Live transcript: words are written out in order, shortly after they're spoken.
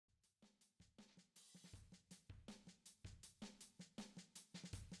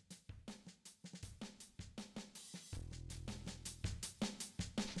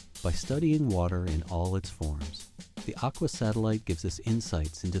By studying water in all its forms, the Aqua satellite gives us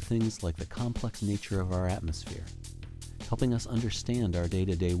insights into things like the complex nature of our atmosphere, helping us understand our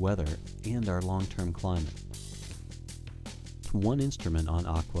day-to-day weather and our long-term climate. One instrument on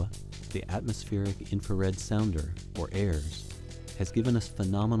Aqua, the Atmospheric Infrared Sounder, or AIRS, has given us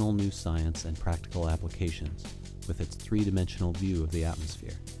phenomenal new science and practical applications with its three-dimensional view of the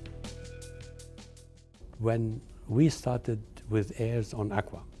atmosphere. When we started with AIRS on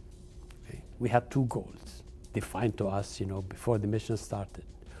Aqua, we had two goals defined to us, before the mission started.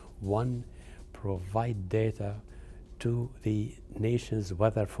 One, provide data to the nation's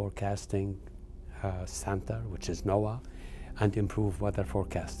weather forecasting center, which is NOAA, and improve weather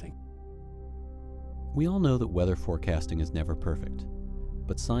forecasting. We all know that weather forecasting is never perfect,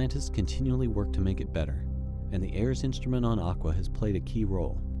 but scientists continually work to make it better, and the AIRS instrument on Aqua has played a key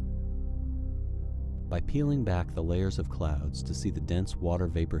role. By peeling back the layers of clouds to see the dense water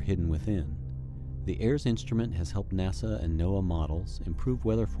vapor hidden within, the AIRS instrument has helped NASA and NOAA models improve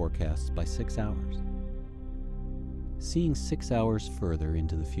weather forecasts by 6 hours. Seeing 6 hours further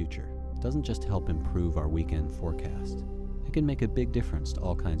into the future doesn't just help improve our weekend forecast. It can make a big difference to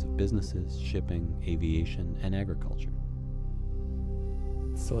all kinds of businesses, shipping, aviation, and agriculture.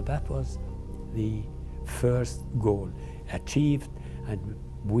 So that was the first goal achieved, and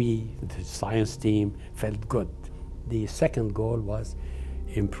we, the science team, felt good. The second goal was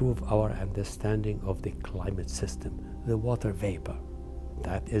improve our understanding of the climate system, the water vapor.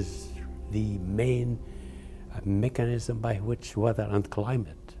 That is the main mechanism by which weather and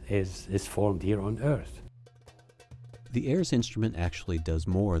climate is formed here on Earth. The AIRS instrument actually does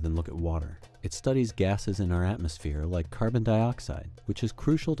more than look at water. It studies gases in our atmosphere like carbon dioxide, which is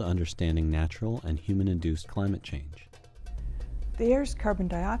crucial to understanding natural and human-induced climate change. The AIRS carbon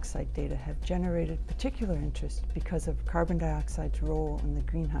dioxide data have generated particular interest because of carbon dioxide's role in the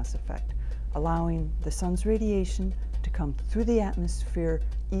greenhouse effect, allowing the sun's radiation to come through the atmosphere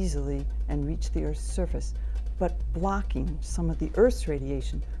easily and reach the Earth's surface, but blocking some of the Earth's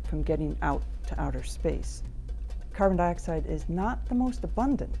radiation from getting out to outer space. Carbon dioxide is not the most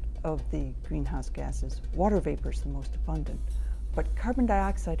abundant of the greenhouse gases. Water vapor is the most abundant, but carbon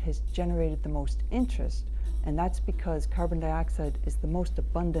dioxide has generated the most interest, and that's because carbon dioxide is the most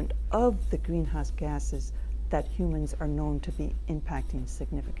abundant of the greenhouse gases that humans are known to be impacting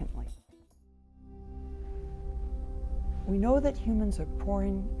significantly. We know that humans are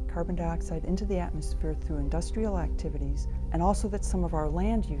pouring carbon dioxide into the atmosphere through industrial activities, and also that some of our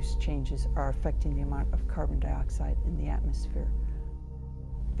land use changes are affecting the amount of carbon dioxide in the atmosphere.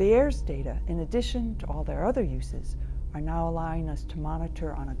 The AIRS data, in addition to all their other uses, are now allowing us to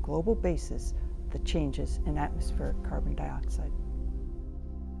monitor on a global basis the changes in atmospheric carbon dioxide.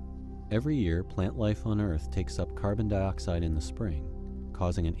 Every year, plant life on Earth takes up carbon dioxide in the spring,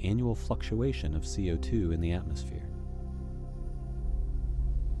 causing an annual fluctuation of CO2 in the atmosphere.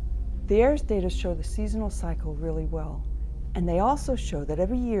 The AIRS data show the seasonal cycle really well, and they also show that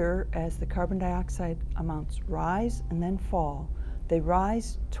every year as the carbon dioxide amounts rise and then fall, they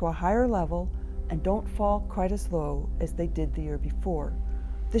rise to a higher level and don't fall quite as low as they did the year before.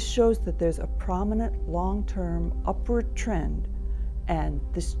 This shows that there's a prominent long-term upward trend, and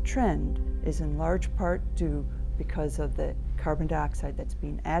this trend is in large part due because of the carbon dioxide that's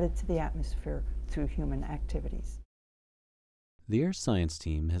being added to the atmosphere through human activities. The AIRS science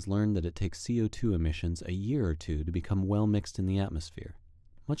team has learned that it takes CO2 emissions a year or two to become well mixed in the atmosphere,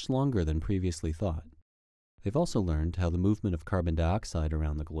 much longer than previously thought. They've also learned how the movement of carbon dioxide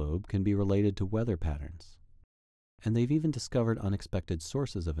around the globe can be related to weather patterns. And they've even discovered unexpected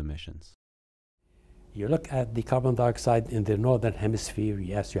sources of emissions. You look at the carbon dioxide in the northern hemisphere,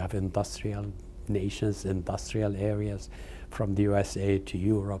 yes, you have industrial nations, industrial areas, from the USA to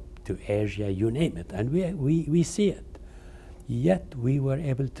Europe to Asia, you name it, and we see it. Yet we were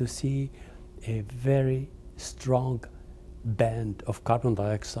able to see a very strong band of carbon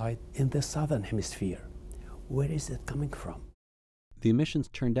dioxide in the southern hemisphere. Where is it coming from? The emissions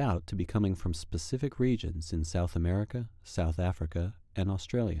turned out to be coming from specific regions in South America, South Africa, and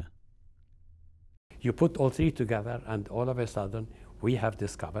Australia. You put all three together, and all of a sudden we have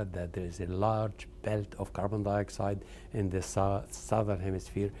discovered that there is a large belt of carbon dioxide in the southern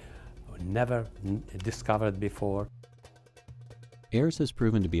hemisphere, never discovered before. AIRS has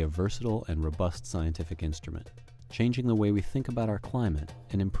proven to be a versatile and robust scientific instrument, changing the way we think about our climate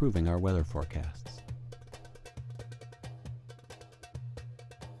and improving our weather forecasts.